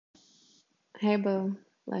Hey boo,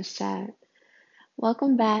 let's chat.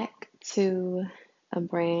 Welcome back to a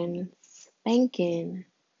brand spanking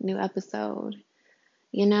new episode.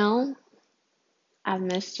 You know, I've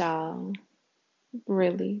missed y'all,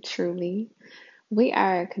 really, truly. We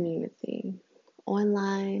are a community,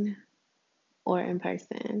 online or in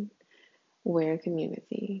person. We're a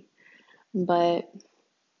community. But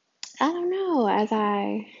I don't know, as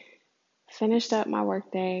I finished up my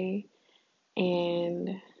workday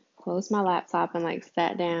and closed my laptop and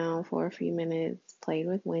sat down for a few minutes, played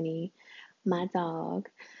with Winnie, my dog.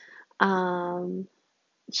 Um,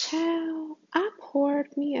 Child, I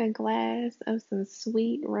poured me a glass of some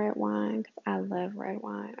sweet red wine because I love red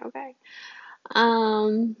wine, okay?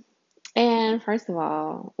 Um, and first of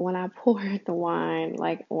all, when I poured the wine,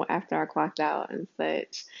 after I clocked out and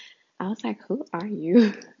such, I was like, who are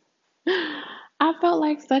you? I felt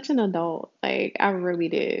like such an adult. Like, I really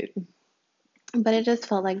did. But it just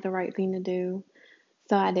felt like the right thing to do.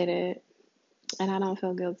 So I did it, and I don't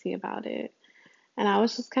feel guilty about it. And I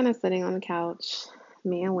was just kind of sitting on the couch,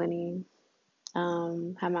 me and Winnie.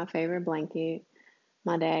 Have my favorite blanket.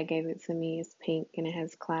 My dad gave it to me. It's pink and it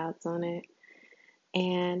has clouds on it.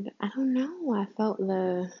 And I don't know, I felt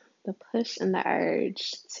the push and the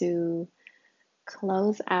urge to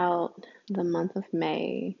close out the month of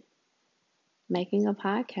May making a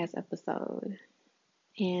podcast episode.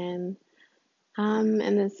 And I'm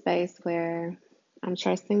in this space where I'm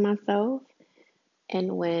trusting myself,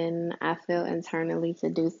 and when I feel internally to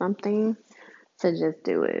do something, to just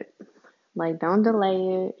do it. Like, don't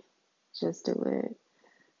delay it, just do it.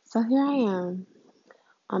 So here I am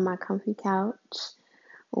on my comfy couch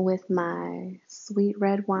with my sweet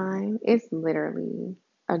red wine. It's literally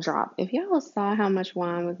a drop. If y'all saw how much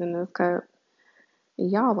wine was in this cup,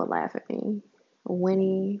 y'all would laugh at me.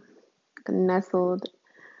 Winnie nestled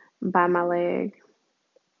by my leg.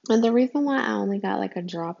 And the reason why I only got like a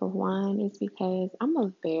drop of wine is because I'm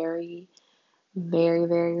a very, very,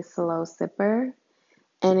 very slow sipper.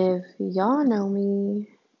 And if y'all know me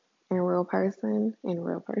in real person, in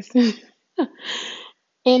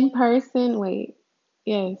person, wait,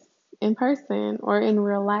 yes, in person or in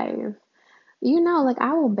real life,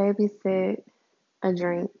 I will babysit a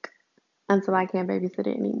drink until I can't babysit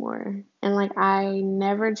it anymore. And I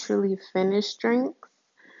never truly finish drinks.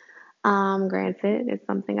 Granted, it's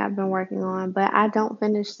something I've been working on, but I don't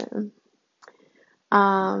finish them.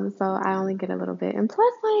 So I only get a little bit. And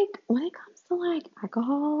plus, when it comes to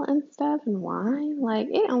alcohol and stuff and wine,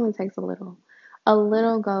 it only takes a little. A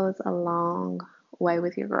little goes a long way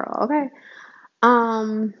with your girl, okay?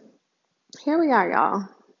 Um, Here we are, y'all.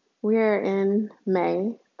 We are in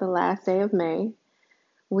May, the last day of May.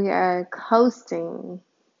 We are coasting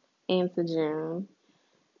into June.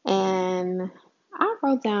 And I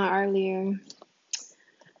wrote down earlier,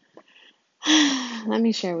 let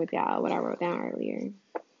me share with y'all what I wrote down earlier.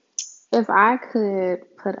 If I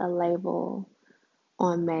could put a label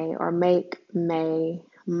on May or make May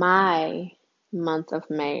my month of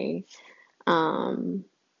May, um,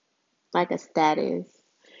 like a status,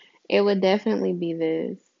 it would definitely be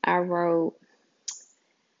this. I wrote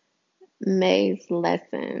May's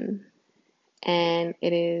lesson, and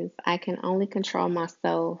it is I can only control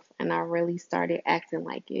myself, and I really started acting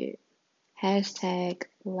like it. Hashtag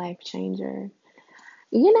life changer.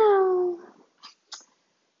 You know,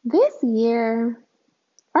 this year,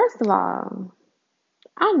 first of all,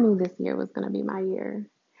 I knew this year was going to be my year.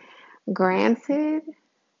 Granted,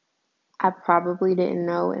 I probably didn't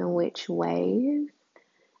know in which ways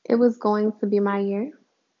it was going to be my year,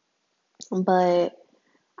 but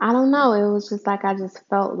I don't know. It was just I just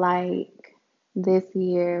felt like this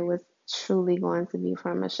year was truly going to be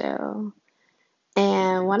for Michelle.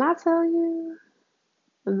 And when I tell you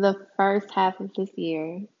the first half of this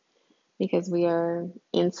year, because we are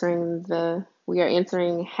entering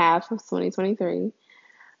half of 2023.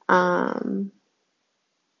 Um,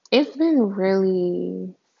 it's been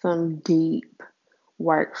really some deep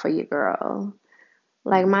work for you, girl.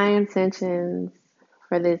 Like my intentions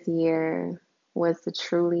for this year was to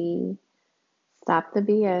truly stop the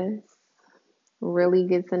BS, really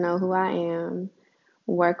get to know who I am,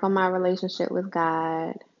 work on my relationship with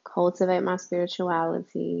God, cultivate my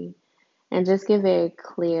spirituality, and just get very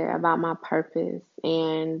clear about my purpose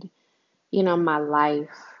and, my life.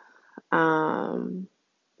 Um,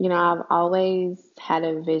 I've always had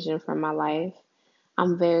a vision for my life.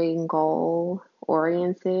 I'm very goal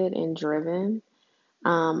oriented and driven.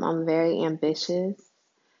 I'm very ambitious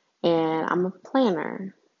and I'm a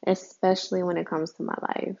planner, especially when it comes to my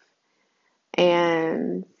life.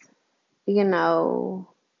 And, you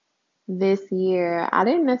know, this year I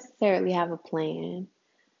didn't necessarily have a plan.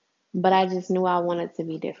 but I just knew I wanted to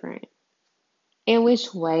be different. In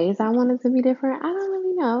which ways I wanted to be different, I don't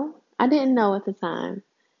really know. I didn't know at the time,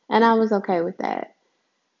 and I was okay with that.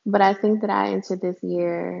 But I think that I entered this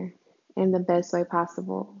year in the best way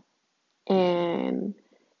possible. And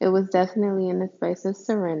it was definitely in a space of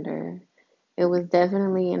surrender. It was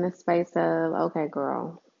definitely in a space of, okay,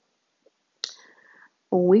 girl,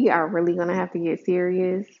 we are really going to have to get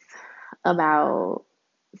serious about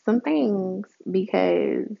some things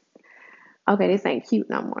because, okay, this ain't cute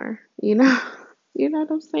no more. You know? You know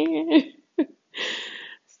what I'm saying?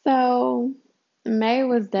 So, May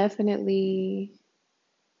was definitely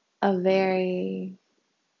a very,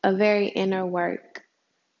 a very inner work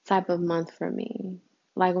type of month for me.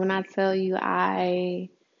 Like when I tell you I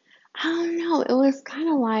don't know, it was kind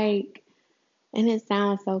of like, and it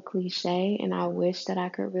sounds so cliche, and I wish that I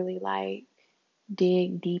could really like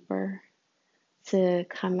dig deeper to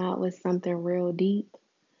come out with something real deep,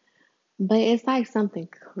 but it's like something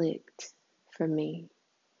clicked for me.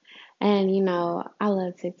 And I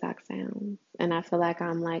love TikTok sounds, and I feel like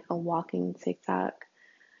I'm like a walking TikTok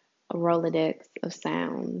Rolodex of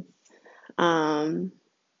sounds. Um,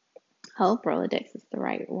 Hope Rolodex is the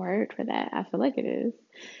right word for that. I feel like it is.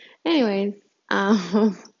 Anyways,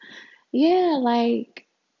 um, yeah, like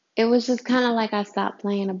it was just kind of like I stopped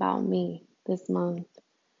playing about me this month.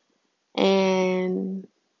 And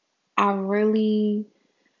I really,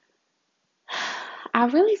 I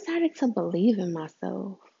really started to believe in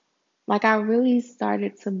myself. Like I really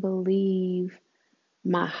started to believe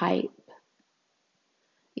my hype.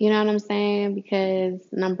 You know what I'm saying? Because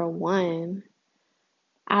number one,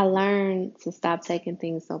 I learned to stop taking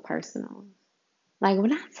things so personal. Like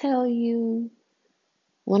when I tell you,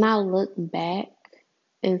 when I look back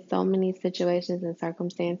in so many situations and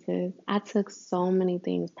circumstances, I took so many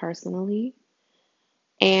things personally.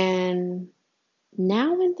 And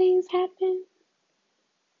now when things happen,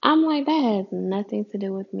 I'm like, that has nothing to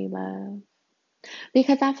do with me, love.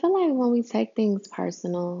 Because I feel like when we take things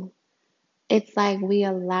personal, it's like we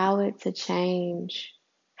allow it to change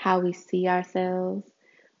how we see ourselves.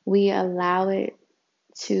 We allow it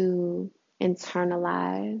to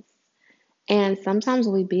internalize. And sometimes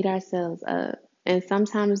we beat ourselves up. And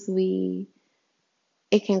sometimes it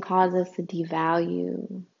can cause us to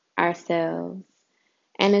devalue ourselves.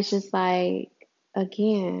 And it's just like,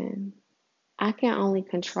 again, I can only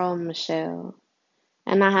control Michelle.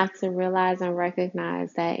 And I have to realize and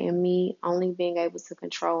recognize that in me only being able to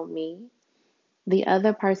control me, the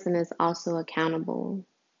other person is also accountable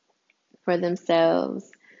for themselves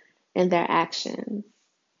and their actions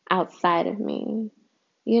outside of me.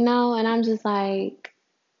 And I'm just like,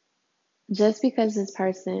 just because this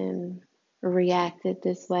person reacted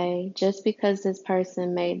this way, just because this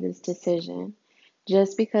person made this decision,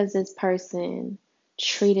 just because this person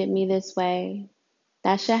treated me this way,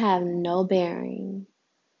 that should have no bearing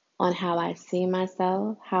on how I see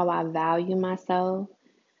myself, how I value myself,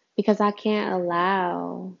 because I can't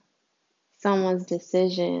allow someone's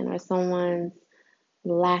decision or someone's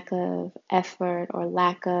lack of effort or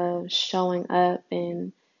lack of showing up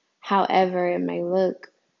and however it may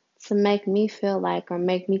look to make me feel like or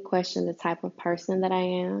make me question the type of person that I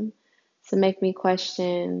am, to make me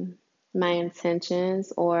question my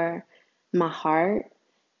intentions or my heart.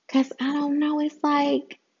 Because I don't know, it's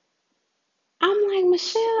like, I'm like,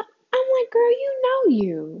 Michelle, I'm like, girl, you know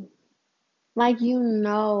you. Like, you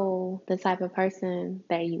know the type of person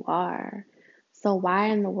that you are. So, why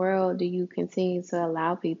in the world do you continue to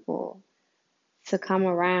allow people to come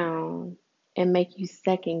around and make you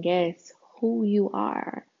second guess who you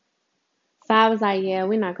are? So, I was like, yeah,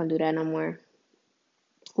 we're not going to do that no more.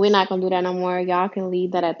 We're not going to do that no more. Y'all can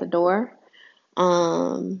leave that at the door.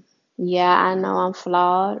 Um, yeah, I know I'm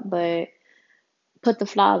flawed, but put the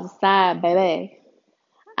flaws aside, baby.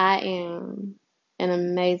 I am an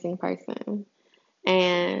amazing person.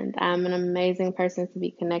 And I'm an amazing person to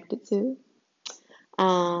be connected to.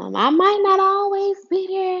 I might not always be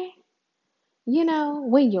there,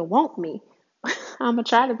 when you want me. I'm gonna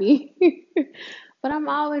try to be, but I'm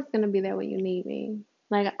always gonna be there when you need me.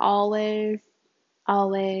 Like always,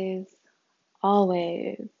 always,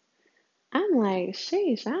 always. I'm like,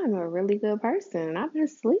 sheesh, I'm a really good person. I've been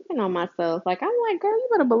sleeping on myself. Like, I'm like, girl, you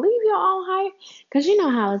better believe your own hype. Because you know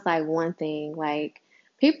how it's like one thing, like,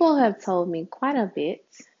 people have told me quite a bit.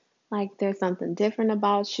 Like, there's something different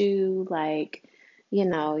about you. Like,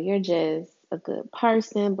 you're just a good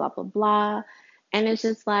person, blah, blah, blah. And it's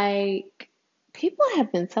just like, people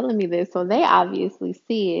have been telling me this, so they obviously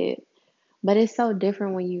see it. But it's so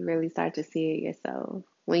different when you really start to see it yourself.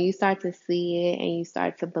 When you start to see it and you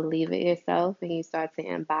start to believe it yourself and you start to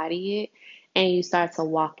embody it, and you start to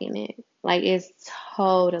walk in it. Like it's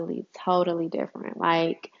totally, totally different.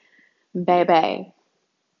 Like, baby,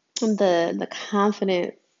 the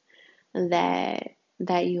confidence that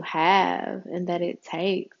you have and that it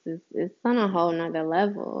takes is on a whole nother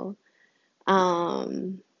level.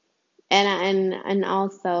 Um, and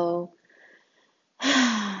also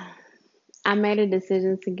I made a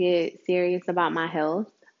decision to get serious about my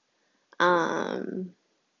health. Um,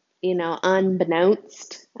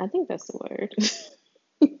 unbeknownst, I think that's the word.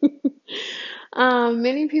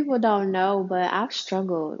 Many people don't know, but I've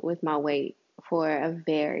struggled with my weight for a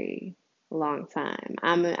very long time.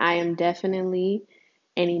 I am definitely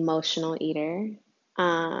an emotional eater.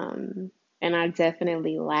 Um, and I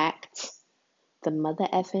definitely lacked the mother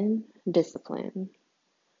effing discipline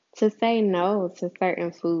to say no to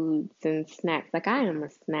certain foods and snacks. Like I am a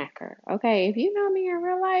snacker. Okay, if you know me in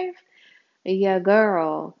real life, your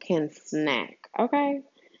girl can snack. Okay,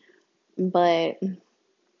 but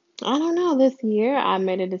I don't know. This year, I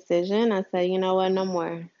made a decision. I said, you know what, no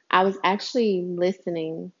more. I was actually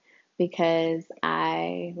listening because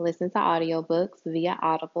I listen to audiobooks via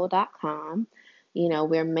audible.com.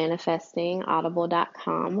 We're manifesting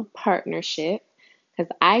audible.com partnership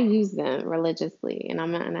because I use them religiously, and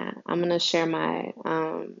I'm gonna share my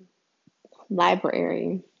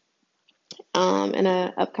library in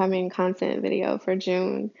a upcoming content video for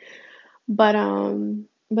June. But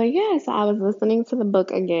yeah, so I was listening to the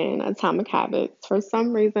book again, Atomic Habits. For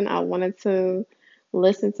some reason, I wanted to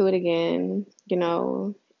listen to it again,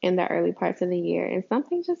 in the early parts of the year, and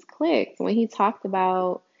something just clicked when he talked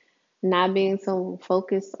about not being so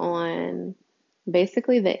focused on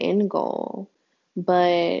basically the end goal,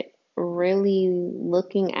 but really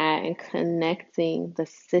looking at and connecting the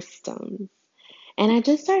systems. And I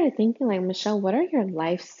just started thinking, like, Michelle, what are your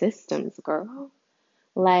life systems, girl?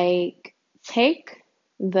 Like, take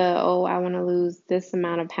oh, I want to lose this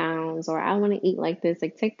amount of pounds or I want to eat like this.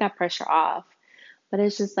 Like, take that pressure off. But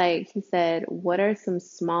it's just like he said, what are some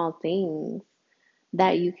small things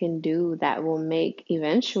that you can do that will make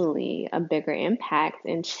eventually a bigger impact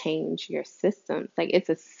and change your systems? Like, it's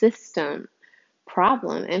a system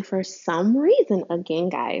problem. And for some reason, again,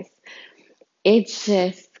 guys, it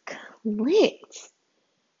just clicked.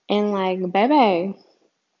 And like, baby,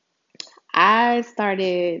 I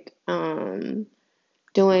started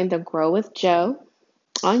doing the Grow with Joe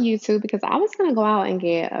on YouTube because I was gonna go out and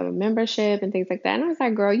get a membership and things like that. And I was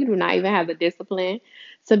like, girl, you do not even have the discipline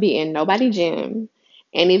to be in nobody gym.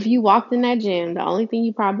 And if you walked in that gym, the only thing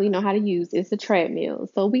you probably know how to use is the treadmill.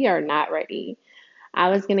 So we are not ready. I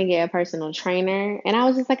was gonna get a personal trainer, and I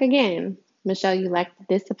was just like, again, Michelle, you lack the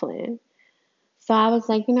discipline. So I was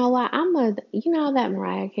like, you know what? That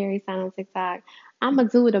Mariah Carey song on TikTok. I'm gonna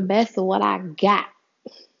do the best of what I got.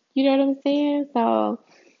 You know what I'm saying? So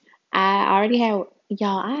I already had,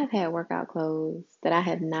 y'all, I have had workout clothes that I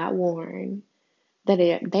have not worn,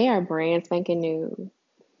 they are brand spanking new.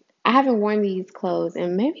 I haven't worn these clothes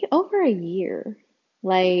in maybe over a year.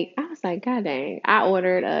 Like, I was like, God dang. I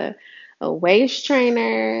ordered a waist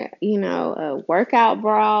trainer, a workout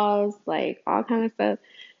bras, like all kind of stuff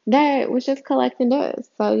that was just collecting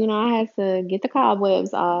dust. So, I had to get the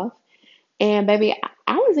cobwebs off. And baby,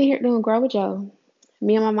 I was in here doing Grow with Joe.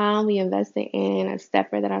 Me and my mom, we invested in a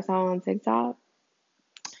stepper that I saw on TikTok,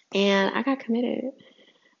 and I got committed.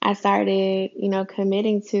 I started,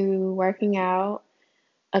 committing to working out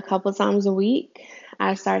a couple times a week.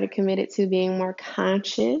 I started committed to being more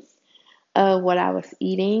conscious of what I was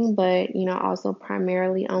eating, but, also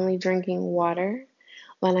primarily only drinking water.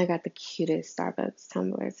 When I got the cutest Starbucks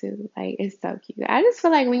tumbler too. Like, it's so cute. I just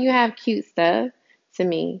feel like when you have cute stuff, to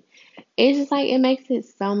me, it's just like it makes it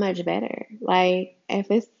so much better. Like if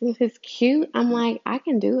it's cute, I'm like, I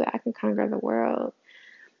can do it. I can conquer the world.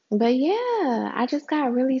 But yeah, I just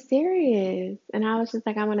got really serious and I was just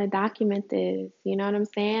like, I want to document this. You know what I'm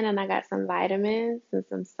saying? And I got some vitamins and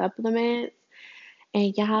some supplements.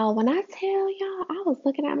 And y'all, when I tell y'all, I was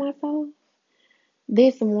looking at myself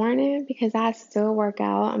this morning because I still work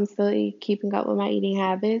out. I'm still keeping up with my eating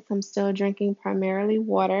habits. I'm still drinking primarily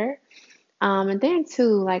water. And then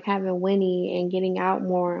too, like having Winnie and getting out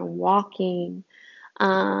more and walking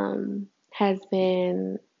has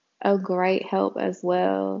been a great help as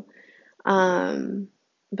well. Um,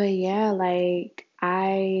 but yeah, like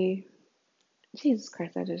Jesus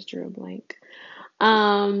Christ, I just drew a blank.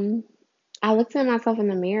 Um, I looked at myself in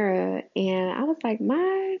the mirror and I was like,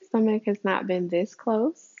 my stomach has not been this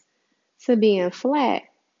close to being flat,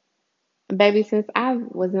 baby, since I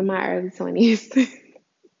was in my early 20s.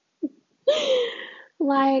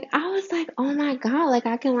 Like, I was like, oh my God, like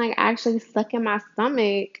I can like actually suck in my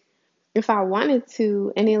stomach if I wanted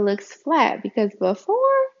to, and it looks flat because before,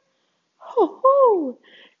 hoo,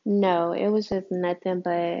 no, it was just nothing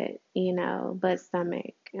but, but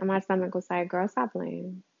stomach. And my stomach was like, girl, stop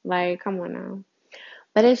playing. Like, come on now.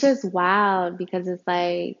 But it's just wild because it's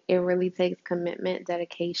like it really takes commitment,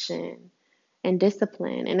 dedication, and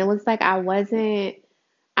discipline. And it was like I wasn't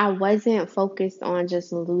focused on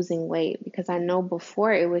just losing weight because I know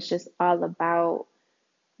before it was just all about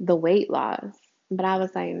the weight loss. But I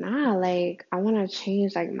was like, nah, like I want to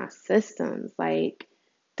change like my systems, like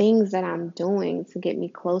things that I'm doing to get me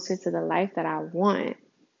closer to the life that I want.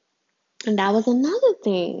 And that was another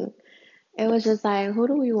thing. It was just like, who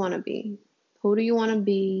do we want to be? Who do you want to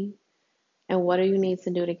be? And what do you need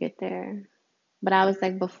to do to get there? But I was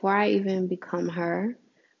like, before I even become her,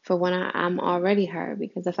 for when I'm already her,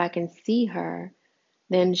 because if I can see her,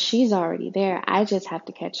 then she's already there. I just have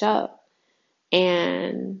to catch up.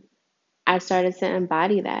 And I started to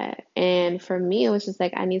embody that. And for me, it was just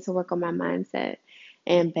like, I need to work on my mindset.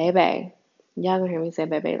 And baby, y'all gonna hear me say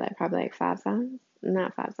baby like probably like 5 times.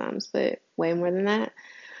 Not 5 times, but way more than that.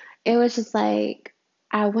 It was just like,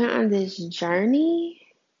 I went on this journey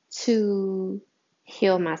to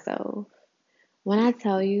heal myself. When I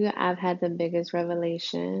tell you I've had the biggest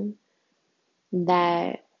revelation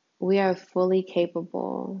that we are fully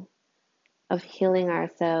capable of healing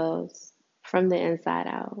ourselves from the inside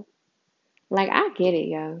out. Like, I get it,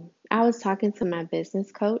 yo. I was talking to my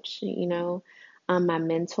business coach, my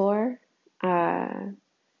mentor, uh,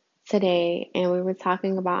 today, and we were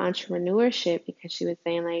talking about entrepreneurship because she was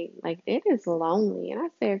saying like it is lonely, and I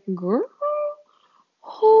said, girl,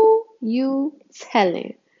 who you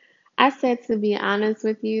telling? I said, to be honest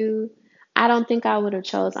with you, I don't think I would have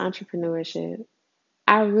chose entrepreneurship.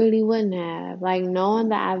 I really wouldn't have. Like, knowing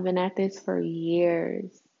that I've been at this for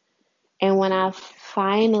years, and when I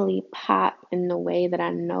finally pop in the way that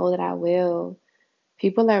I know that I will,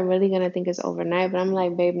 people are really gonna think it's overnight. But I'm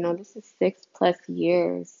like, babe, no, this is 6+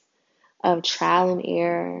 years of trial and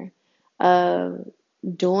error, of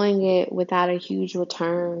doing it without a huge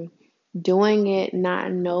return, doing it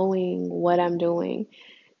not knowing what I'm doing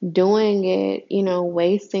it,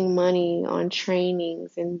 wasting money on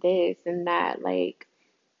trainings and this and that. Like,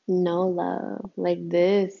 no love. Like,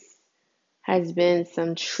 this has been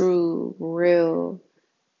some true, real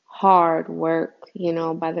hard work,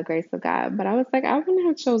 by the grace of God. But I was like, I wouldn't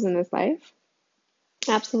have chosen this life.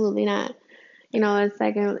 Absolutely not. It's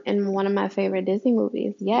like in one of my favorite Disney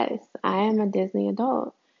movies. Yes, I am a Disney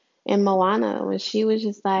adult. In Moana, when she was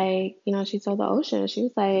just like, she told the ocean, she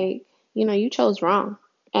was like, you chose wrong.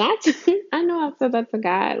 And I know I've said that to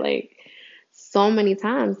God like so many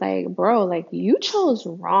times, like, bro, like you chose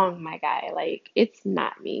wrong, my guy. Like, it's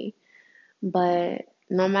not me. But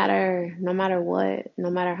no matter what, no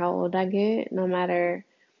matter how old I get, no matter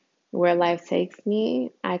where life takes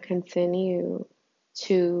me, I continue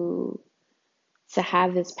to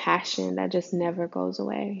have this passion that just never goes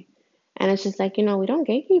away. And it's just like, we don't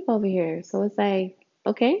gatekeep over here. So it's like,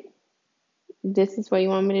 okay, this is what you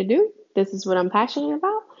want me to do. This is what I'm passionate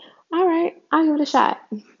about. All right, I'll give it a shot.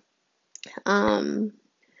 Um,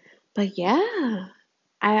 but yeah,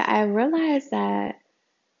 I realized that,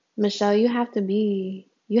 Michelle, you have to be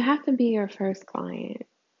your first client.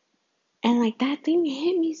 And like that thing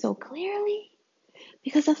hit me so clearly.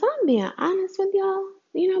 Because if I'm being honest with y'all,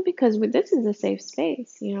 because this is a safe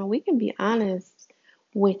space, we can be honest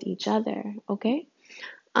with each other, okay?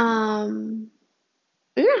 Um,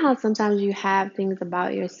 you know how sometimes you have things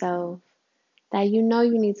about yourself that you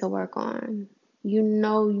need to work on. You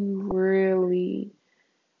really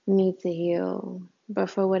need to heal. But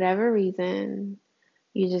for whatever reason,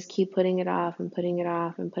 you just keep putting it off and putting it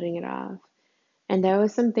off and putting it off. And there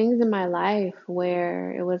was some things in my life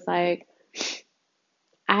where it was like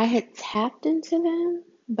I had tapped into them,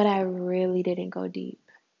 but I really didn't go deep.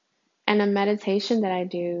 And a meditation that I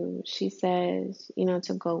do, she says,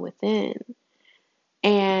 to go within.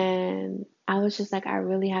 And I was just like, I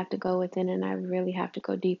really have to go within and I really have to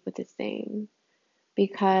go deep with this thing.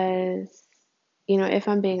 Because, if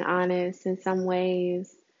I'm being honest, in some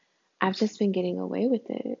ways, I've just been getting away with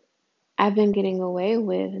it. I've been getting away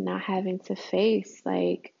with not having to face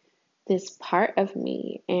like this part of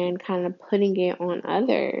me and kind of putting it on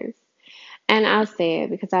others. And I'll say it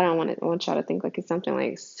because I don't want y'all to think like it's something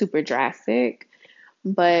like super drastic.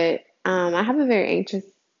 But I had a very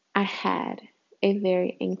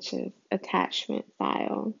anxious attachment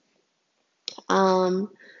style. Um,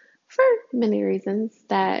 for many reasons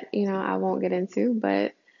that, I won't get into,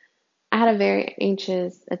 but I had a very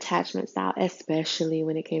anxious attachment style, especially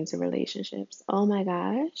when it came to relationships. Oh my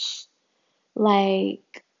gosh.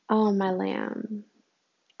 Like, oh my lamb.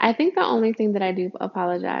 I think the only thing that I do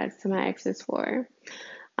apologize to my exes for,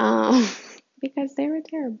 um, because they were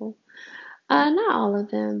terrible. Not all of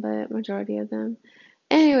them, but majority of them.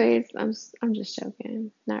 Anyways, I'm just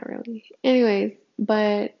joking. Not really. Anyways,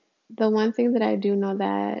 but the one thing that I do know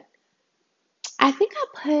that I think I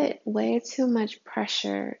put way too much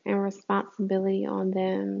pressure and responsibility on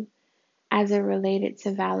them as it related to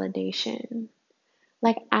validation.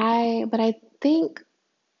 But I think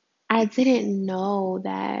I didn't know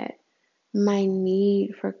that my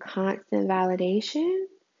need for constant validation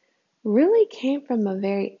really came from a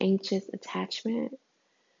very anxious attachment.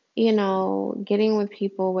 Getting with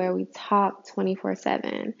people where we talk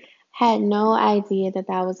 24/7, had no idea that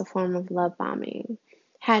that was a form of love bombing.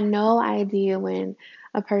 Had no idea when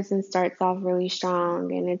a person starts off really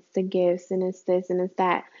strong and it's the gifts and it's this and it's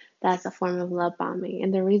that. That's a form of love bombing.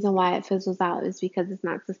 And the reason why it fizzles out is because it's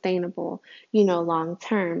not sustainable, long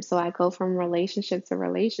term. So I go from relationship to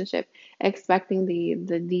relationship expecting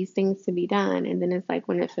these things to be done. And then it's like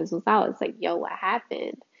when it fizzles out, it's like, yo, what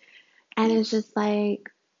happened? And it's just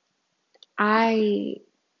like, I,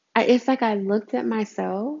 it's like I looked at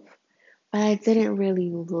myself, but I didn't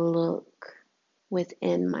really look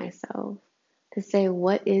within myself to say,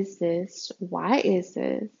 what is this? Why is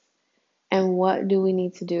this? And what do we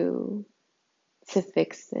need to do to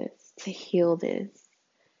fix this, to heal this?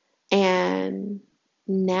 And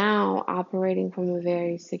now operating from a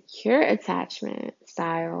very secure attachment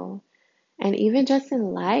style, and even just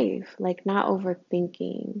in life, like not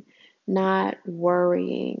overthinking, not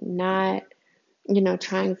worrying, not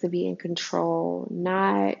trying to be in control,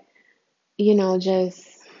 not, you know, just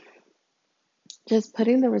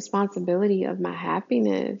putting the responsibility of my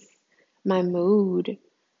happiness, my mood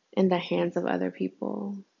in the hands of other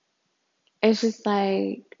people. It's just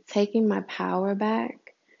like taking my power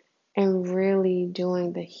back and really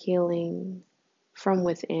doing the healing from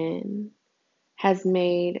within has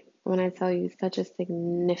made, when I tell you, such a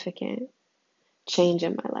significant change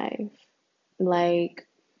in my life. Like,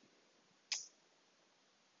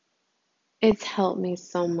 it's helped me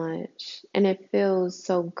so much, and it feels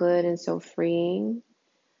so good and so freeing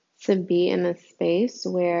to be in a space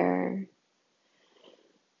where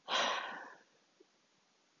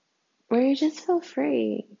you just feel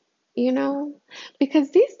free, you know?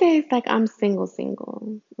 Because these days, like, I'm single,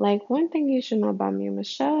 single. Like, one thing you should know about me,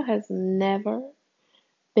 Michelle has never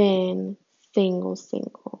been single,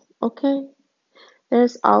 single. Okay?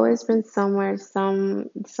 There's always been someone,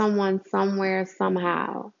 somewhere,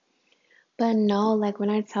 somehow. But no, like when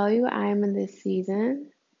I tell you I'm in this season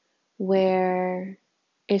where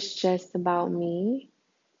it's just about me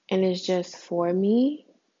and it's just for me,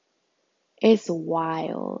 it's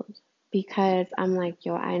wild because I'm like,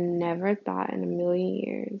 yo, I never thought in a million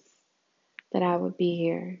years that I would be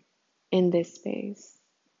here in this space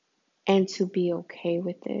and to be okay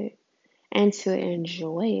with it and to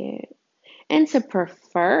enjoy it and to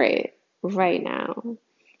prefer it right now.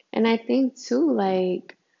 And I think too,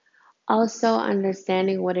 like, also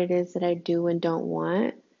understanding what it is that I do and don't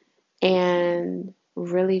want and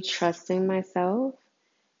really trusting myself.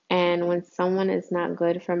 And when someone is not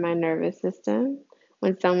good for my nervous system,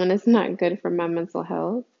 when someone is not good for my mental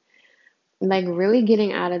health, like really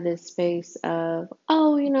getting out of this space of,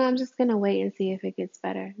 oh, I'm just gonna wait and see if it gets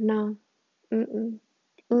better. No, mm-mm,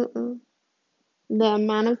 mm-mm. The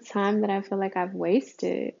amount of time that I feel like I've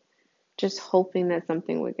wasted just hoping that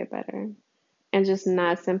something would get better and just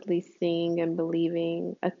not simply seeing and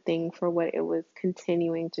believing a thing for what it was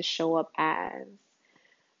continuing to show up as.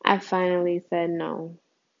 I finally said no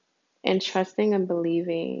and trusting and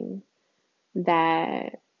believing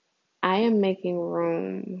that I am making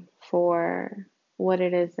room for what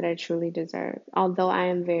it is that I truly deserve. Although I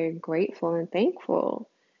am very grateful and thankful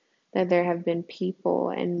that there have been people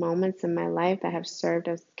and moments in my life that have served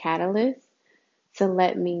as catalysts to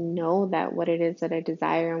let me know that what it is that I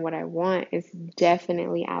desire and what I want is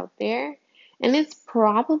definitely out there. And it's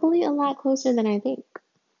probably a lot closer than I think.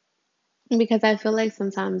 Because I feel like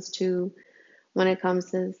sometimes, too, when it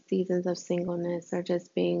comes to seasons of singleness or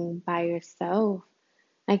just being by yourself,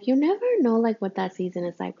 like you never know like what that season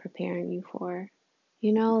is like preparing you for.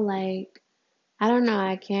 Like I don't know,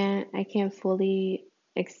 I can't fully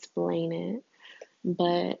explain it,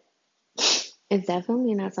 but it's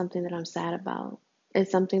definitely not something that I'm sad about. It's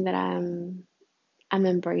something that I'm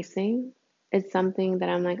embracing. It's something that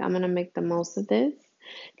I'm like I'm gonna make the most of this.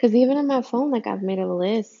 Because even in my phone, like I've made a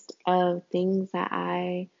list of things that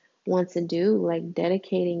I want to do, like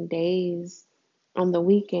dedicating days on the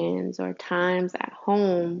weekends or times at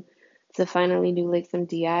home to finally do like some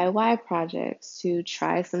DIY projects, to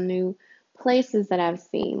try some new places that I've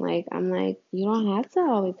seen. Like, I'm like, you don't have to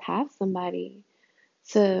always have somebody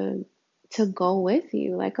to go with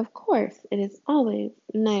you. Like, of course, it is always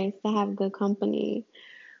nice to have good company,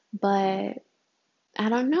 but I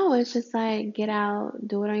don't know. It's just like get out,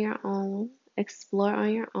 do it on your own, explore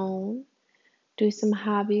on your own, do some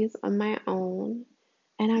hobbies on my own,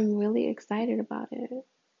 and I'm really excited about it.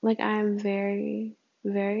 Like, I'm very,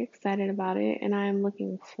 very excited about it, and I'm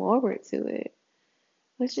looking forward to it,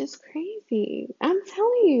 which is crazy. I'm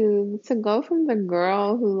telling you, to go from the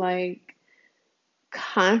girl who like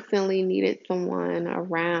constantly needed someone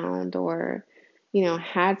around or,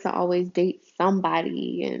 had to always date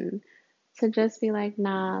somebody and to just be like,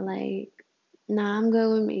 nah, I'm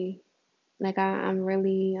good with me. Like,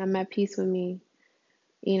 I'm at peace with me.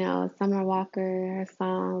 Summer Walker, her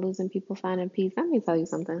song, Losing People, Finding Peace. Let me tell you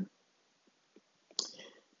something.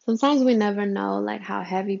 Sometimes we never know like how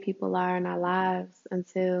heavy people are in our lives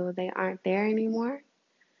until they aren't there anymore.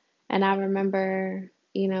 And I remember,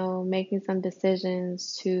 making some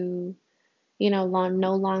decisions to, no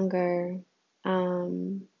longer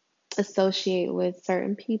um, associate with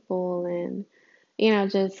certain people and,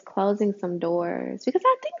 just closing some doors. Because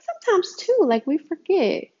I think sometimes too, like we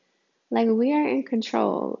forget, like we are in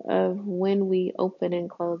control of when we open and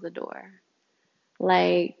close a door.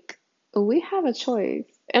 Like we have a choice.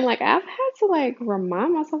 And like I've had to like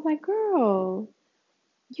remind myself, like, girl,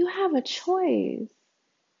 you have a choice.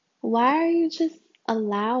 Why are you just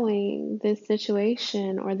allowing this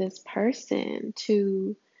situation or this person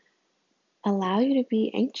to allow you to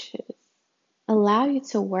be anxious, allow you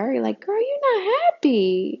to worry? Like, girl, you're not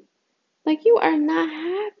happy. Like, you are not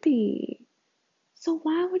happy. So,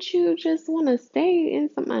 why would you just want to stay in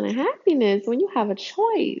some unhappiness when you have a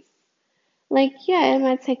choice? Like, yeah, it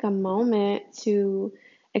might take a moment to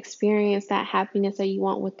experience that happiness that you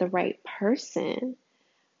want with the right person.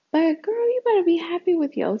 But girl, you better be happy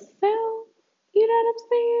with yourself. You know what I'm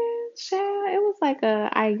saying? Child, it was like a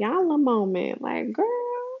Ayala moment. Like, girl.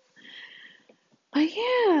 But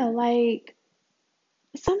yeah, like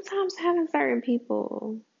sometimes having certain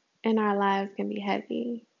people in our lives can be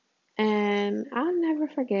heavy. And I'll never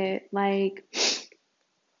forget, like,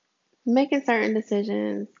 making certain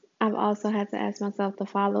decisions. I've also had to ask myself the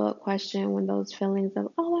follow up question when those feelings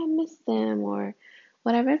of, oh, I miss them or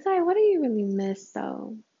whatever. It's like, what do you really miss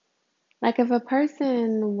though? Like, if a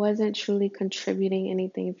person wasn't truly contributing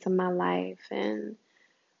anything to my life and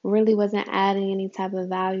really wasn't adding any type of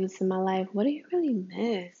value to my life, what do you really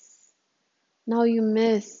miss? No, you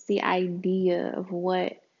miss the idea of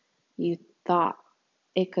what you thought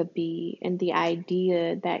it could be and the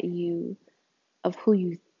idea of who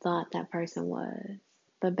you thought that person was.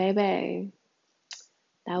 But, baby,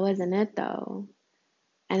 that wasn't it though.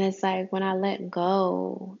 And it's like when I let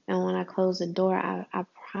go and when I closed the door, I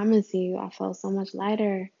promise you, I felt so much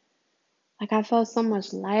lighter. Like I felt so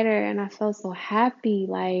much lighter and I felt so happy.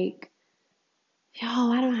 Like, yo,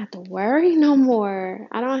 I don't have to worry no more.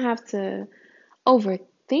 I don't have to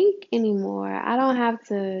overthink anymore. I don't have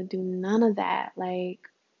to do none of that. Like,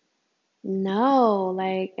 no,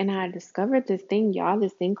 like, and I discovered this thing, y'all,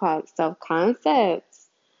 this thing called self concepts.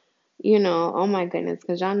 Oh my goodness,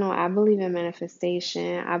 because y'all know I believe in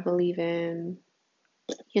manifestation. I believe in,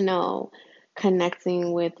 you know,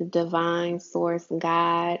 connecting with the divine source,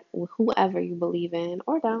 God, whoever you believe in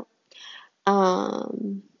or don't.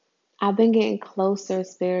 Um, I've been getting closer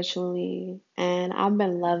spiritually and I've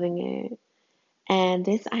been loving it. And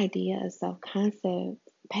this idea of self concept,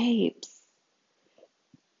 babes,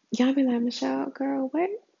 y'all be like, Michelle, girl, what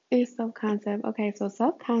is self concept? Okay, so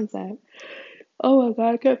self concept. Oh my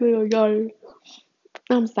God, I can't believe I'm yawning.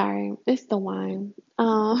 I'm sorry, it's the wine.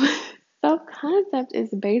 Self concept is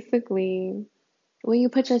basically when you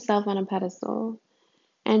put yourself on a pedestal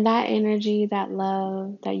and that energy, that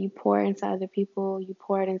love that you pour into other people, you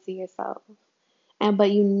pour it into yourself.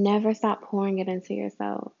 But you never stop pouring it into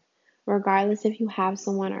yourself, regardless if you have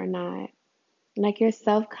someone or not. Like your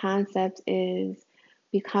self concept is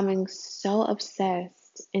becoming so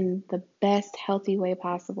obsessed in the best healthy way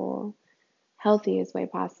possible, healthiest way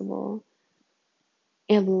possible,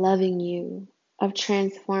 of loving you, of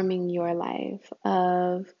transforming your life,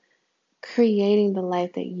 of creating the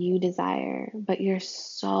life that you desire, but you're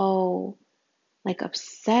so like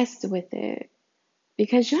obsessed with it.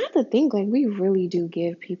 Because you have to think like we really do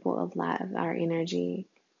give people a lot of our energy,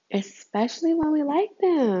 especially when we like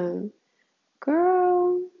them.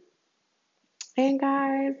 Girl, and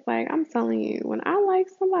guys, like I'm telling you, when I like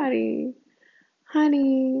somebody,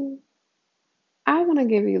 honey, I want to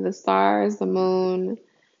give you the stars, the moon,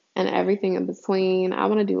 and everything in between. I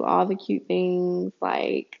want to do all the cute things.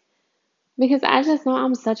 Like, Because I just know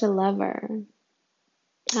I'm such a lover.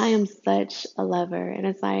 I am such a lover. And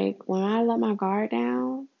it's like when I let my guard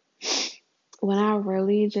down, when I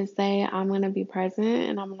really just say I'm going to be present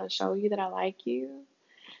and I'm going to show you that I like you,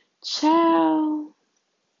 child,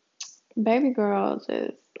 baby girl,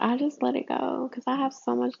 I just let it go because I have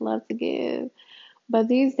so much love to give. But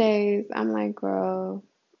these days, I'm like, girl,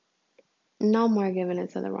 no more giving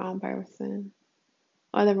it to the wrong person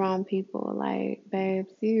or the wrong people. Like,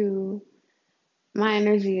 babes, my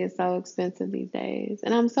energy is so expensive these days.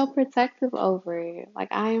 And I'm so protective over it. Like,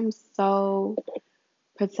 I am so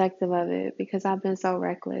protective of it because I've been so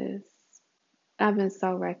reckless. I've been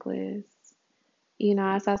so reckless.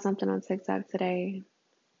 I saw something on TikTok today.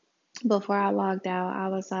 Before I logged out, I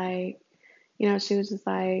was like, she was just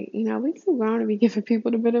like, we too grown to be giving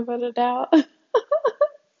people the benefit of the doubt.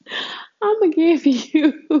 I'm gonna give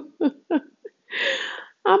you,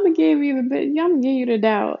 I'm gonna give you I'm gonna give you the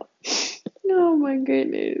doubt. Oh my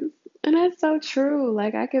goodness. And that's so true.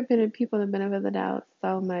 Like I give people the benefit of the doubt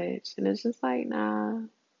so much. And it's just like, nah,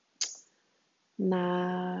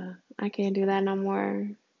 I can't do that no more.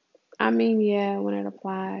 I mean, yeah, when it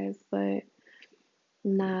applies, but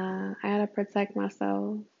nah, I gotta protect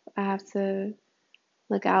myself. I have to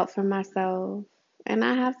look out for myself. And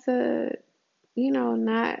I have to,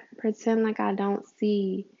 not pretend like I don't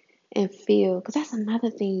see and feel. Because that's another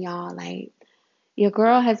thing, y'all. Like, your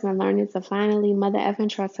girl has been learning to finally mother effing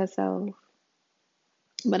trust herself.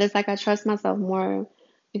 But it's like I trust myself more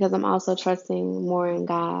because I'm also trusting more in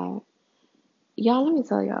God. Y'all, let me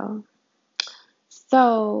tell y'all.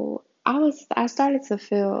 So I started to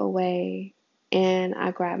feel a way and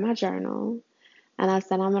I grabbed my journal and I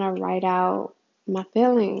said I'm gonna write out my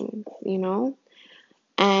feelings.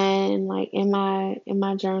 And like in my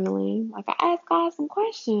journaling, like I asked God some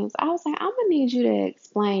questions. I was like, I'm gonna need you to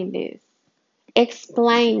explain this.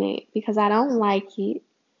 Explain it because I don't like it.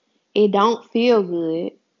 It don't feel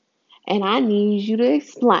good. And I need you to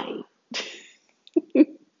explain.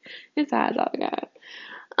 It's how I talk to God.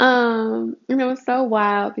 And it was so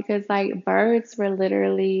wild because like birds were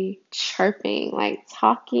literally chirping, like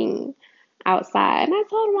talking outside. And I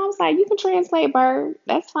told him, I was like, you can translate bird,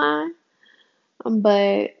 that's fine.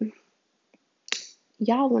 But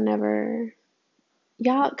y'all will never,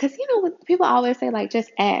 y'all, because what people always say, like,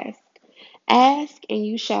 just ask. Ask and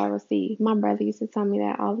you shall receive. My brother used to tell me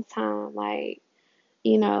that all the time. Like,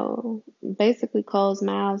 basically closed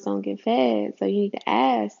mouths don't get fed. So you need to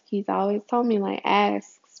ask. He's always told me, like,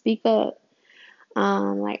 ask, speak up,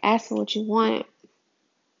 like, ask for what you want.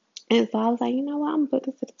 And so I was like, you know what? I'm gonna put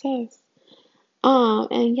this to the test.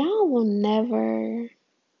 And y'all will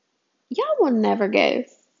never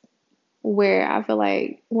guess where I feel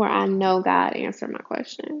like where I know God answered my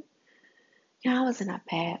question. I was in a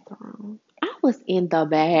bathroom. I was in the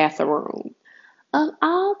bathroom. Of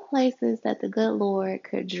all places that the good Lord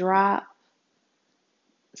could drop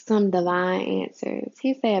some divine answers,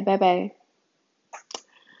 He said, baby,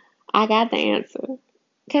 I got the answer.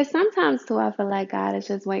 Because sometimes, too, I feel like God is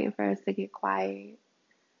just waiting for us to get quiet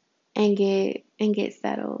and get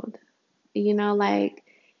settled. Like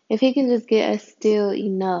if He can just get us still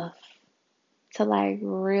enough to like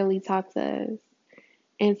really talk to us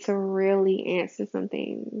and to really answer some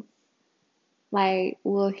things, like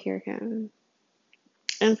we'll hear Him.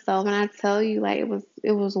 And so when I tell you, like it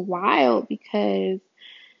was wild because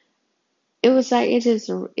it was like it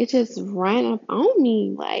just ran up on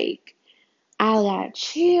me. Like I got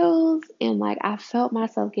chills and like I felt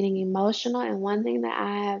myself getting emotional. And one thing that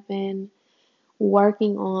I have been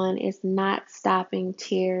working on is not stopping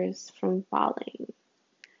tears from falling.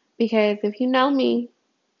 Because if you know me,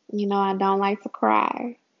 I don't like to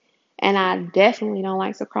cry. And I definitely don't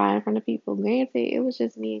like to cry in front of people. Granted, it was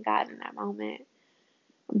just me and God in that moment.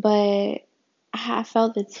 But I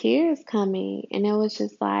felt the tears coming, and it was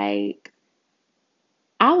just like,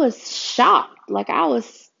 I was shocked. Like, I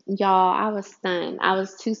was stunned. I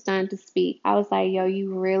was too stunned to speak. I was like, yo,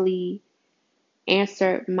 you really you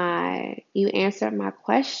answered my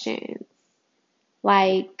questions.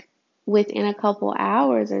 Like, within a couple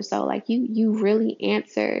hours or so, like, you really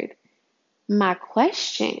answered my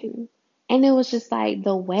question. And it was just like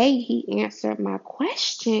the way He answered my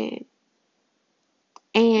question.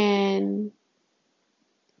 And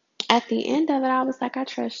at the end of it, I was like, I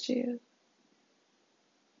trust you.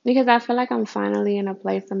 Because I feel like I'm finally in a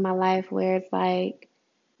place in my life where it's like,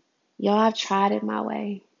 yo, I've tried it my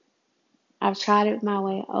way. I've tried it my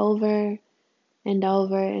way over and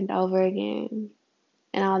over and over again.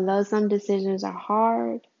 And although some decisions are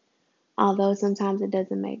hard, although sometimes it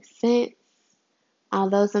doesn't make sense,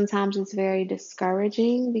 although sometimes it's very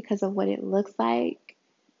discouraging because of what it looks like,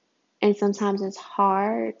 And sometimes it's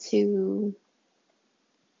hard to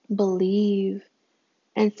believe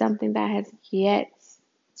in something that has yet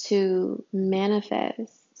to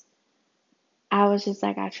manifest. I was just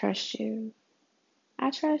like, I trust you. I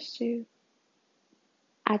trust you.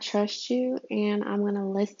 I trust you, and I'm going to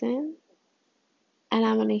listen, and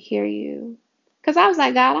I'm going to hear you. Because I was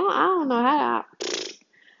like, God, I don't know how.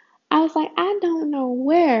 I was like, I don't know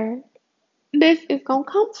where this is going to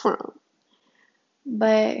come from.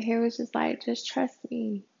 But he was just like, just trust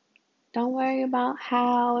me. Don't worry about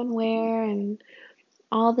how and where and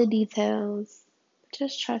all the details.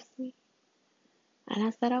 Just trust me. And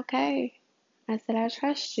I said, okay. I said, I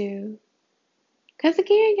trust you. Because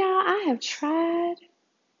again, y'all, I have tried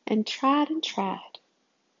and tried and tried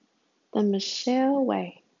the Michelle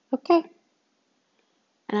way. Okay.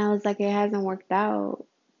 And I was like, it hasn't worked out.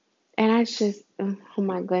 And I just, oh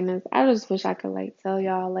my goodness, I just wish I could like tell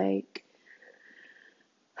y'all like,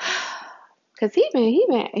 cause he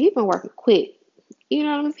been working quick. You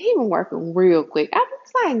know what I'm saying? He been working real quick. I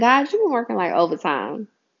was like, God, you been working like overtime.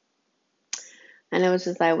 And it was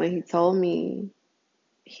just like when he told me,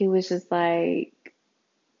 he was just like,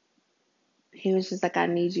 I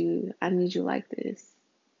need you like this.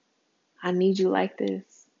 I need you like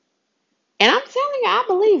this. And I'm telling you, I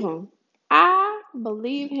believe him. I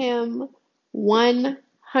believe him 100%.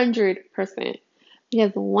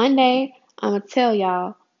 Because one day I'm going to tell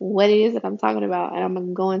y'all what it is that I'm talking about and I'm going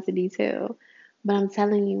to go into detail. But I'm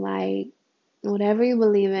telling you, like, whatever you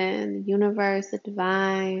believe in, the universe, the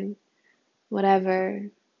divine, whatever,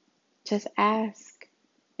 just ask.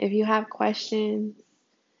 If you have questions,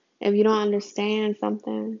 if you don't understand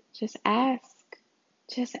something, just ask.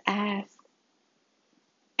 Just ask.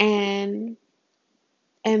 And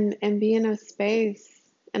and be in a space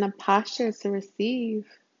and a posture to receive.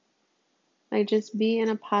 Like just be in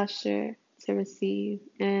a posture to receive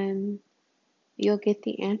and you'll get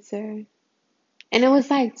the answer. And it was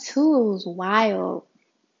like too, it was wild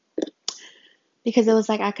because it was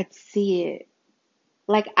like I could see it.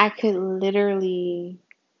 Like I could literally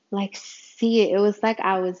like see it. It was like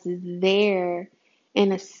I was there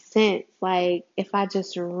in a sense. Like if I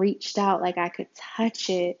just reached out, like I could touch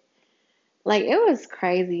it. Like it was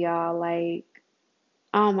crazy, y'all. Like,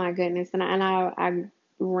 oh my goodness. I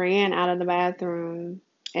ran out of the bathroom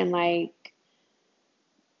and like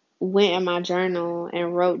went in my journal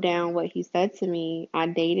and wrote down what he said to me. I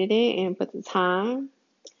dated it and put the time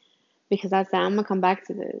because I said, I'm going to come back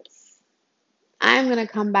to this. I'm going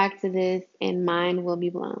to come back to this and mind will be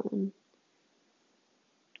blown.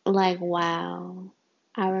 Like, wow.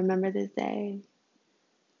 I remember this day.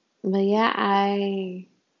 But yeah, I'm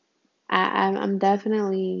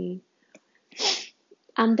definitely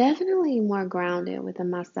more grounded within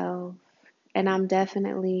myself. And I'm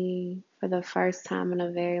definitely, for the first time in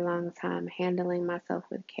a very long time, handling myself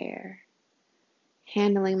with care,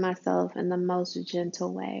 handling myself in the most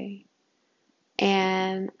gentle way.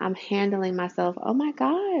 And I'm handling myself, oh my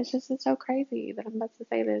gosh, this is so crazy that I'm about to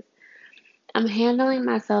say this. I'm handling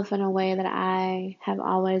myself in a way that I have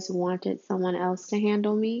always wanted someone else to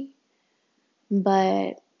handle me,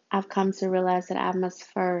 but I've come to realize that I must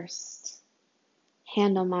first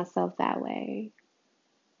handle myself that way.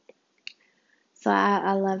 So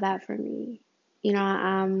I love that for me. You know,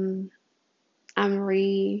 I'm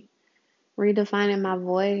redefining my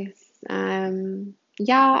voice. I'm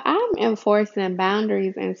enforcing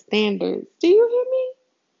boundaries and standards. Do you hear me?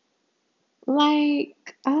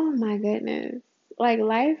 Like, oh my goodness. Like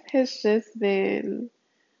life has just been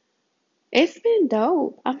it's been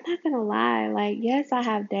dope. I'm not gonna lie. Like, yes, I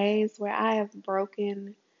have days where I have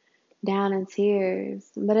broken down in tears,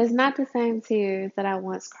 but it's not the same tears that I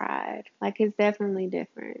once cried. Like, it's definitely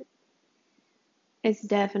different. It's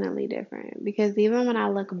definitely different because even when I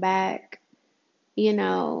look back, you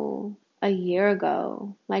know, a year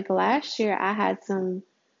ago, like last year, I had some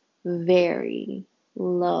very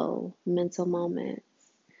low mental moments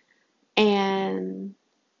and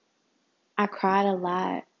I cried a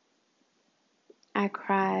lot. I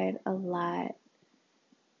cried a lot.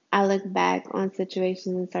 I look back on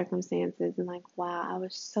situations and circumstances and like, wow, I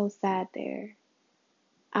was so sad there.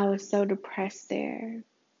 I was so depressed there.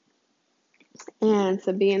 And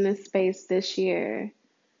to be in this space this year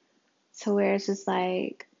to where it's just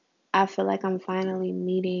like, I feel like I'm finally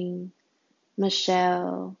meeting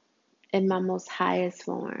Michelle in my most highest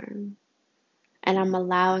form. And I'm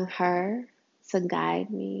allowing her to guide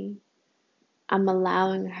me. I'm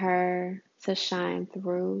allowing her to shine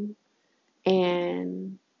through.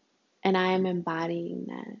 And I am embodying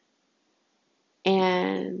that.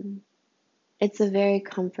 And it's a very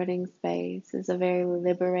comforting space. It's a very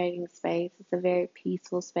liberating space. It's a very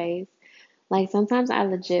peaceful space. Like sometimes I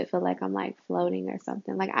legit feel like I'm like floating or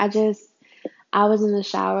something. I was in the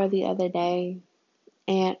shower the other day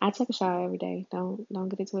and I take a shower every day. Don't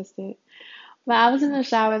get it twisted. But I was in the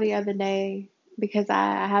shower the other day because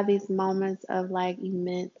I have these moments of like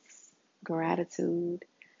immense gratitude.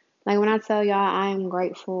 Like when I tell y'all I am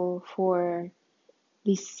grateful for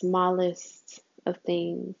the smallest of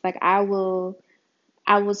things. Like I will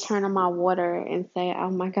turn on my water and say, "Oh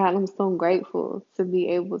my God, I'm so grateful to be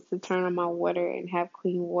able to turn on my water and have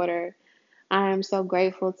clean water. I am so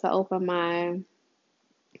grateful to open my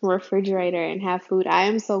refrigerator and have food. I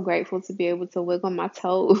am so grateful to be able to wiggle my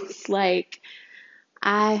toes." Like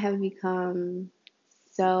I have become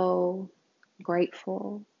so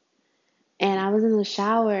grateful. And I was in the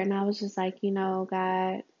shower and I was just like,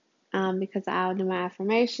 God, because I'll do my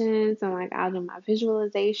affirmations and like I'll do my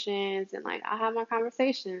visualizations and like I'll have my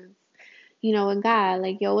conversations, with God.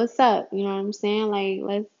 Like, yo, what's up? You know what I'm saying?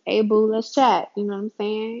 Like, hey boo, let's chat. You know what I'm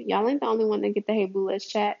saying? Y'all ain't the only one that get the hey boo, let's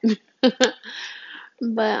chat.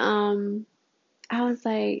 But I was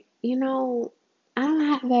like, I don't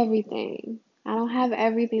have everything. I don't have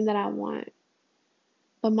everything that I want,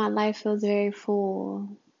 but my life feels very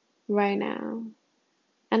full right now.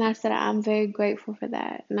 And I said, I'm very grateful for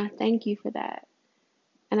that. And I thank you for that.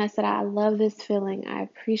 And I said, I love this feeling. I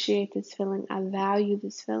appreciate this feeling. I value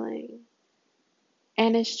this feeling.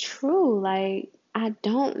 And it's true. Like, I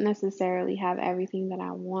don't necessarily have everything that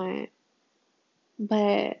I want,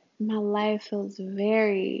 but my life feels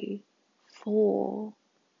very full.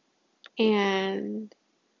 And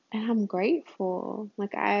I'm grateful.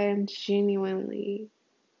 Like, I am genuinely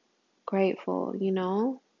grateful,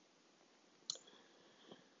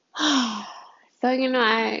 So,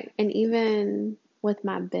 and even with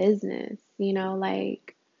my business,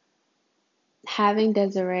 like having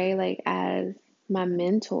Desiree like as my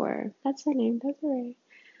mentor, that's her name, Desiree.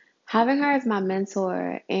 Having her as my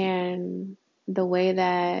mentor and the way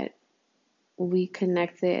that we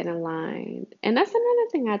connected and aligned. And that's another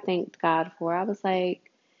thing I thanked God for. I was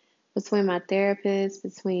like, between my therapist,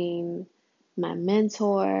 between my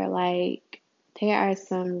mentor, like, there are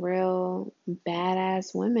some real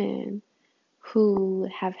badass women who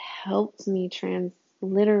have helped me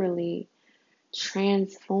literally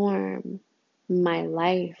transform my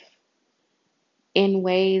life in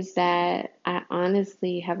ways that I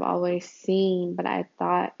honestly have always seen, but I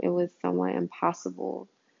thought it was somewhat impossible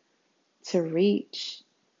to reach.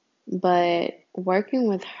 But working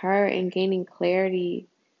with her and gaining clarity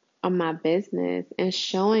on my business and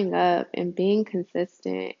showing up and being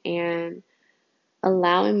consistent and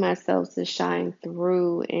allowing myself to shine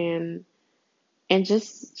through and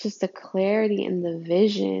just the clarity and the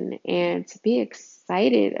vision and to be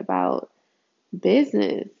excited about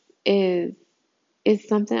business is is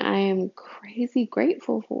something I am crazy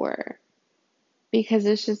grateful for because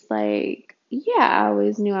it's just like, yeah, I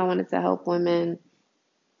always knew I wanted to help women,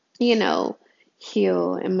 you know,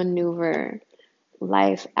 heal and maneuver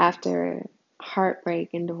life after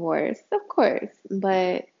heartbreak and divorce, of course.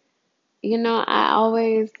 But, I don't know,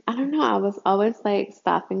 I was always like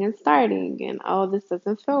stopping and starting and, oh, this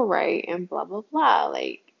doesn't feel right and blah, blah, blah.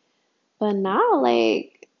 Like, but now,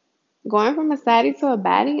 like, going from a saddie to a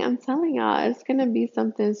baddie, I'm telling y'all, it's gonna be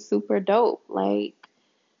something super dope. Like,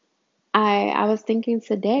 I was thinking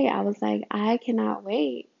today, I was like, I cannot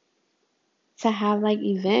wait to have like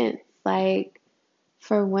events like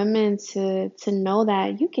for women to know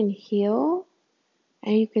that you can heal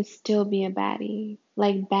and you can still be a baddie.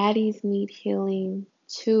 Like baddies need healing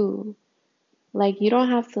too. Like you don't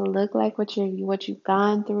have to look like what you've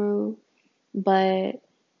gone through, but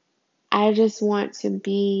I just want to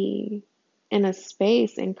be in a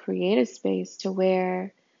space and create a space to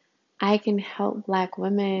where I can help black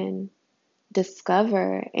women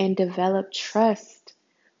discover and develop trust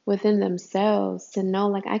within themselves to know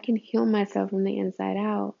like I can heal myself from the inside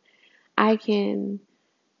out. I can,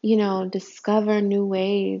 discover new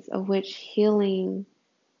ways of which healing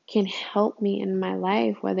can help me in my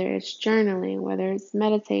life, whether it's journaling, whether it's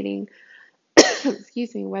meditating,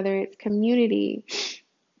 excuse me, whether it's community.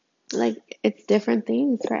 Like it's different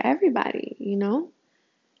things for everybody,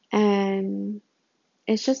 And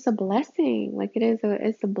it's just a blessing. Like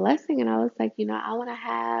it's a blessing. And I was like, I want to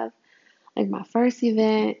have like my first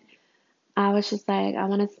event. I was just like, I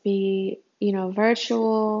want it to be,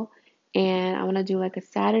 virtual and I want to do like a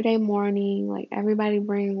Saturday morning, like everybody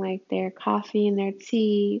bring like their coffee and their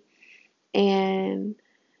tea and,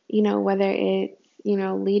 whether it's,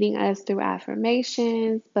 leading us through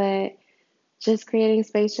affirmations, but just creating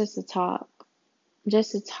space just to talk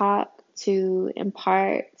to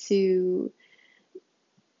impart, to,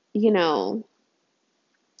 you know,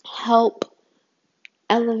 help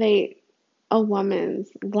elevate a woman's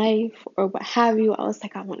life or what have you. I was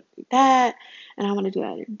like, I want to do that. And I want to do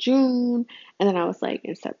that in June. And then I was like,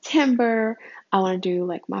 in September, I want to do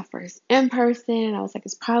like my first in person. And I was like,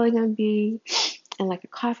 it's probably going to be in like a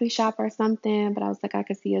coffee shop or something. But I was like, I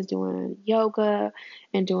could see us doing yoga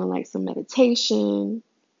and doing like some meditation.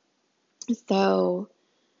 So,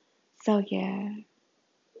 so yeah.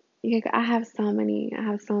 Yeah, so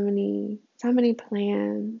many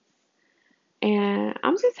plans. And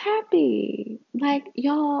I'm just happy. Like,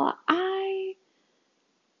 y'all, I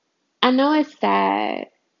know it's sad,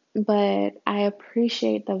 but I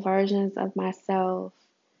appreciate the versions of myself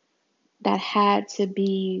that had to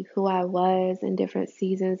be who I was in different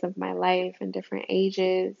seasons of my life and different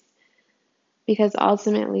ages because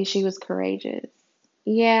ultimately she was courageous.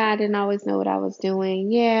 Yeah, I didn't always know what I was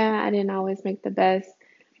doing. Yeah, I didn't always make the best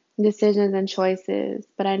decisions and choices,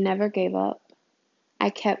 but I never gave up. I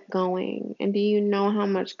kept going. And do you know how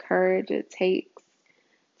much courage it takes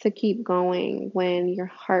to keep going when you're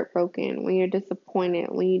heartbroken, when you're disappointed,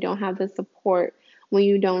 when you don't have the support, when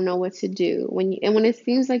you don't know what to do, and when it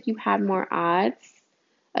seems like you have more odds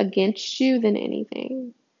against you than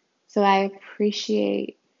anything. So I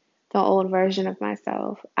appreciate the old version of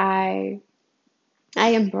myself. I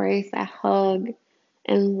embrace, I hug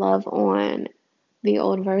and love on the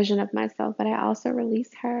old version of myself, but I also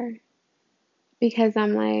release her because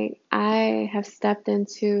I'm like, I have stepped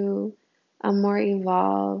into a more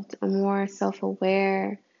evolved, a more self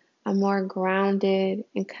aware, a more grounded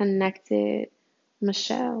and connected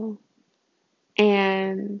Michelle.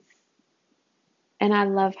 And I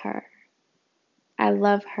love her. I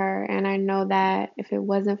love her and I know that if it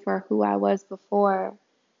wasn't for who I was before,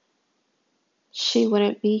 she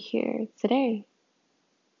wouldn't be here today.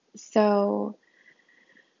 So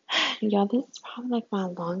y'all, this is probably like my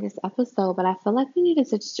longest episode, but I feel like we needed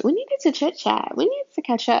to chit chat. We needed to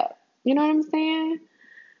catch up. You know what I'm saying?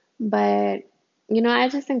 But I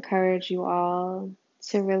just encourage you all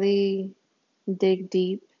to really dig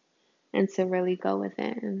deep and to really go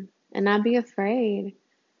within and not be afraid.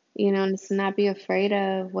 To not be afraid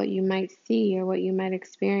of what you might see or what you might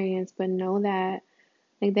experience, but know that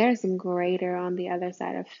like there's greater on the other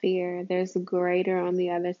side of fear. There's greater on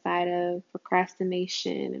the other side of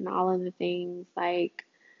procrastination and all of the things like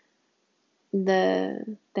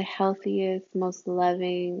the healthiest, most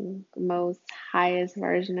loving, most highest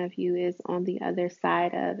version of you is on the other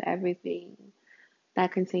side of everything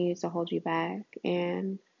that continues to hold you back.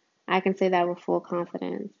 And I can say that with full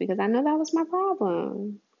confidence because I know that was my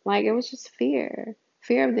problem. Like it was just fear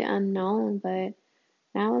of the unknown. But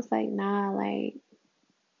now it's like, nah, like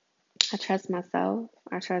I trust myself,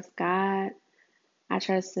 I trust God, I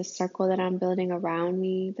trust the circle that I'm building around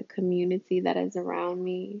me, the community that is around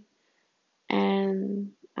me.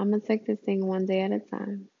 And I'm going to take this thing one day at a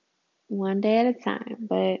time, one day at a time.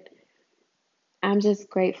 But I'm just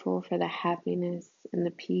grateful for the happiness and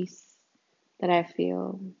the peace that I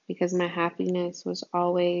feel because my happiness was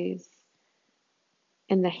always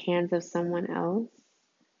in the hands of someone else.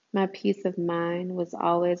 My peace of mind was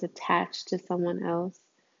always attached to someone else.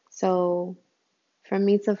 So for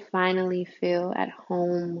me to finally feel at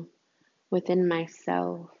home within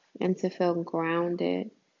myself and to feel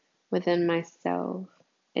grounded within myself,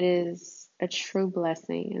 it is a true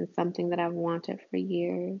blessing and something that I've wanted for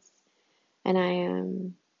years. And I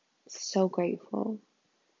am so grateful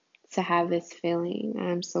to have this feeling.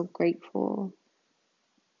 I'm so grateful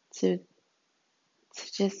to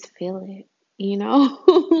just feel it,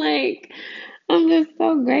 like I'm just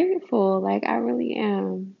so grateful. Like I really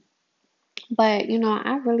am. But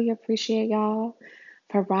I really appreciate y'all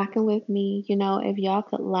for rocking with me. If y'all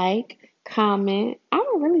could comment, I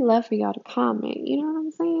would really love for y'all to comment. You know what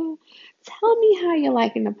I'm saying? Tell me how you're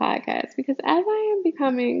liking the podcast because as I am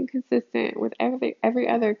becoming consistent with every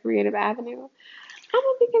other creative avenue, I'm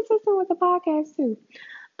gonna be consistent with the podcast too.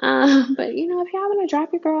 But if y'all wanna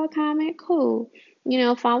drop your girl a comment, cool.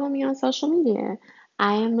 Follow me on social media.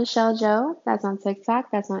 I am Michelle Joe. That's on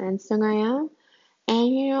TikTok. That's on Instagram.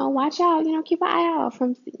 And watch out. Keep an eye out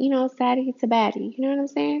from Saturday to Batty. You know what I'm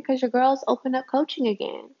saying? Because your girls open up coaching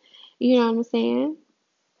again. You know what I'm saying?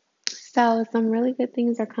 So some really good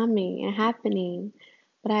things are coming and happening.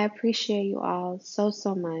 But I appreciate you all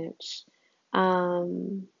so much.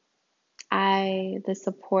 Um, the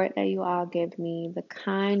support that you all give me, the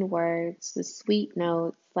kind words, the sweet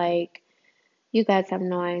notes, like you guys have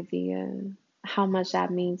no idea how much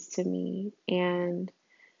that means to me. And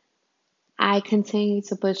I continue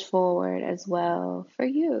to push forward as well for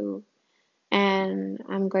you. And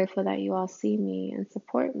I'm grateful that you all see me and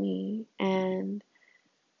support me. And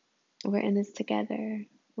we're in this together.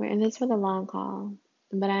 We're in this for the long haul.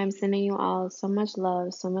 But I am sending you all so much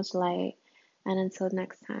love, so much light. And until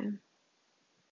next time.